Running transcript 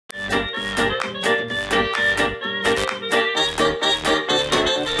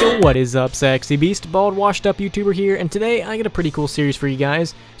What is up, sexy beast? Bald washed up YouTuber here, and today I got a pretty cool series for you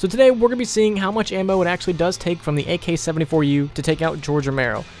guys. So today we're going to be seeing how much ammo it actually does take from the AK74U to take out George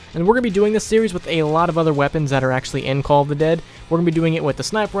Romero. And we're going to be doing this series with a lot of other weapons that are actually in Call of the Dead. We're going to be doing it with the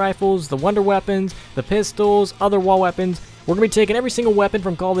sniper rifles, the wonder weapons, the pistols, other wall weapons. We're going to be taking every single weapon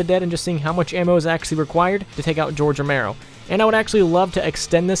from Call of the Dead and just seeing how much ammo is actually required to take out George Romero. And I would actually love to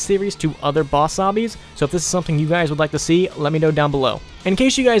extend this series to other boss zombies, so if this is something you guys would like to see, let me know down below. In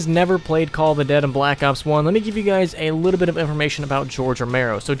case you guys never played Call of the Dead and Black Ops 1, let me give you guys a little bit of information about George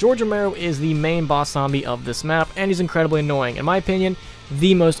Romero. So George Romero is the main boss zombie of this map, and he's incredibly annoying. In my opinion,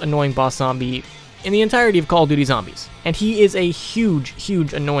 the most annoying boss zombie in the entirety of Call of Duty Zombies. And he is a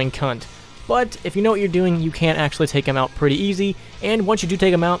huge annoying cunt. But if you know what you're doing, you can actually take him out pretty easy, and once you do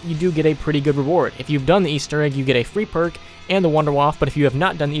take him out, you do get a pretty good reward. If you've done the Easter egg, you get a free perk and the Wonder Waff, but if you have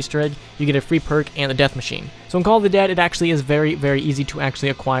not done the Easter egg, you get a free perk and the Death Machine. So in Call of the Dead, it actually is very easy to actually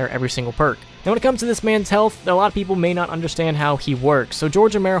acquire every single perk. Now when it comes to this man's health, a lot of people may not understand how he works. So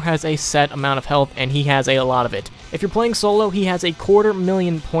George Romero has a set amount of health, and he has a lot of it. If you're playing solo, he has a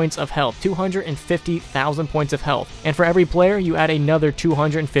 250,000 points of health, 250,000 points of health. And for every player, you add another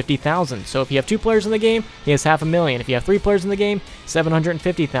 250,000. So if you have 2 players in the game, he has 500,000. If you have 3 players in the game,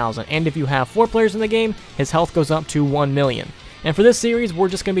 750,000. And if you have 4 players in the game, his health goes up to 1 million. And for this series, we're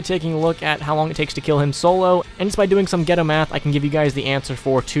just going to be taking a look at how long it takes to kill him solo, and just by doing some ghetto math, I can give you guys the answer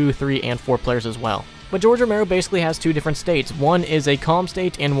for 2, 3, and 4 players as well. But George Romero basically has 2 different states. One is a calm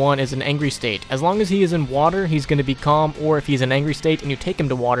state, and one is an angry state. As long as he is in water, he's going to be calm, or if he's in an angry state and you take him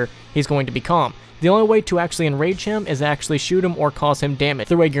to water, he's going to be calm. The only way to actually enrage him is actually shoot him or cause him damage.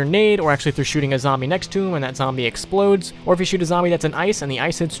 Through a grenade, or actually through shooting a zombie next to him and that zombie explodes. Or if you shoot a zombie that's in ice and the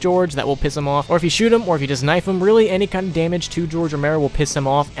ice hits George, that will piss him off. Or if you shoot him, or if you just knife him, really any kind of damage to George Romero will piss him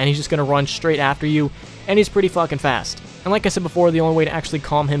off, and he's just going to run straight after you, and he's pretty fucking fast. And like I said before, the only way to actually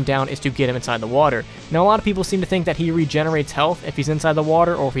calm him down is to get him inside the water. Now a lot of people seem to think that he regenerates health if he's inside the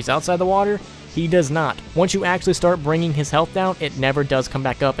water or if he's outside the water. He does not. Once you actually start bringing his health down, it never does come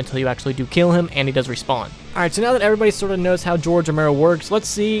back up until you actually do kill him, and he does respawn. Alright, so now that everybody sort of knows how George Romero works, let's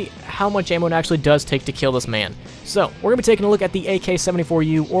see how much ammo it actually does take to kill this man. So, we're going to be taking a look at the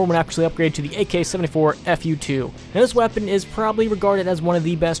AK74U, or we're going to actually upgrade to the AK74FU2. Now this weapon is probably regarded as one of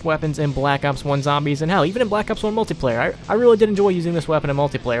the best weapons in Black Ops 1 Zombies, and hell, even in Black Ops 1 multiplayer. I really did enjoy using this weapon in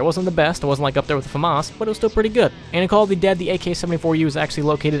multiplayer. It wasn't the best, it wasn't like up there with the FAMAS, but it was still pretty good. And in Call of the Dead, the AK74U is actually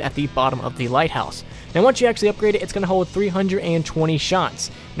located at the bottom of the lighthouse. Now once you actually upgrade it, it's going to hold 320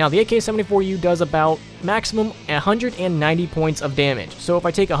 shots. Now the AK74U does about maximum 190 points of damage. So if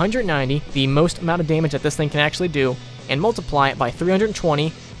I take 190, the most amount of damage that this thing can actually do, and multiply it by 320,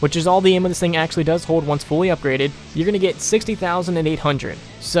 which is all the ammo this thing actually does hold once fully upgraded, you're going to get 60,800.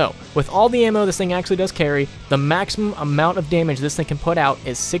 So, with all the ammo this thing actually does carry, the maximum amount of damage this thing can put out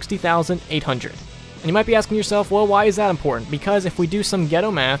is 60,800. And you might be asking yourself, well, why is that important? Because if we do some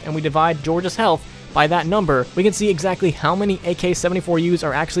ghetto math and we divide George's health by that number, we can see exactly how many AK74Us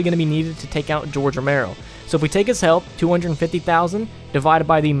are actually going to be needed to take out George Romero. So if we take his health, 250,000, divided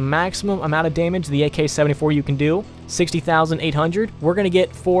by the maximum amount of damage the AK74U can do, 60,800, we're going to get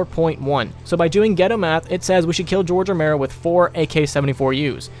 4.1. So by doing ghetto math, it says we should kill George Romero with 4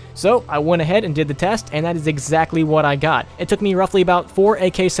 AK74Us. So I went ahead and did the test, and that is exactly what I got. It took me roughly about 4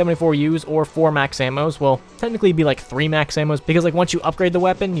 AK74Us or 4 max ammos. Well, technically it'd be like 3 max ammos, because like once you upgrade the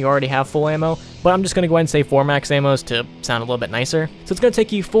weapon, you already have full ammo. But I'm just going to go ahead and say 4 max ammos to sound a little bit nicer. So it's going to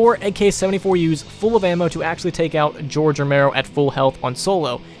take you 4 AK74Us full of ammo to actually take out George Romero at full health on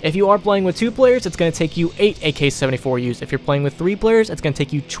solo. If you are playing with 2 players, it's going to take you 8 AK74Us. If you're playing with 3 players, it's going to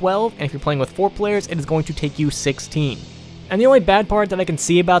take you 12, and if you're playing with 4 players, it is going to take you 16. And the only bad part that I can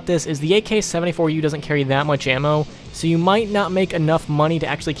see about this is the AK74U doesn't carry that much ammo, so you might not make enough money to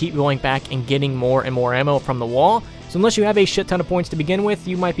actually keep going back and getting more and more ammo from the wall. So unless you have a shit ton of points to begin with,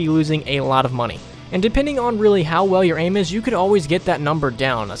 you might be losing a lot of money. And depending on really how well your aim is, you could always get that number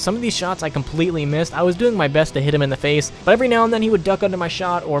down. Some of these shots I completely missed. I was doing my best to hit him in the face, but every now and then he would duck under my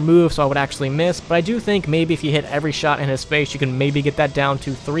shot or move, so I would actually miss. But I do think maybe if you hit every shot in his face, you can maybe get that down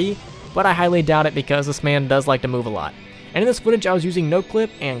to 3, but I highly doubt it because this man does like to move a lot. And in this footage, I was using no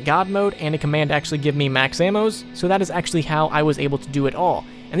clip and God mode and a command to actually give me max ammos, so that is actually how I was able to do it all.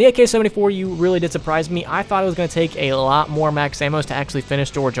 And the AK74U really did surprise me. I thought it was going to take a lot more max ammos to actually finish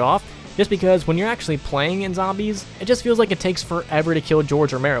George off, just because when you're actually playing in zombies, it just feels like it takes forever to kill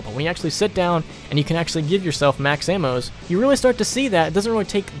George Romero. But when you actually sit down and you can actually give yourself max ammos, you really start to see that it doesn't really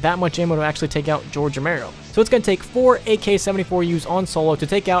take that much ammo to actually take out George Romero. So it's going to take 4 AK74Us on solo to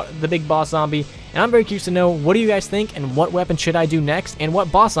take out the big boss zombie, and I'm very curious to know, what do you guys think, and what weapon should I do next, and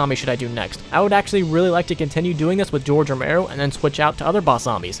what boss zombie should I do next? I would actually really like to continue doing this with George Romero and then switch out to other boss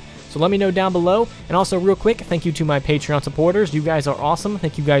zombies. So let me know down below. And also real quick, thank you to my Patreon supporters. You guys are awesome.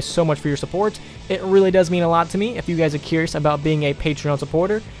 Thank you guys so much for your support. It really does mean a lot to me. If you guys are curious about being a Patreon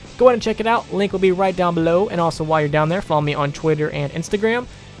supporter, go ahead and check it out. Link will be right down below. And also while you're down there, follow me on Twitter and Instagram.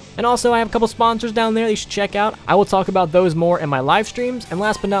 And also, I have a couple sponsors down there that you should check out. I will talk about those more in my live streams. And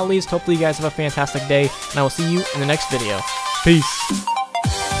last but not least, hopefully you guys have a fantastic day, and I will see you in the next video. Peace.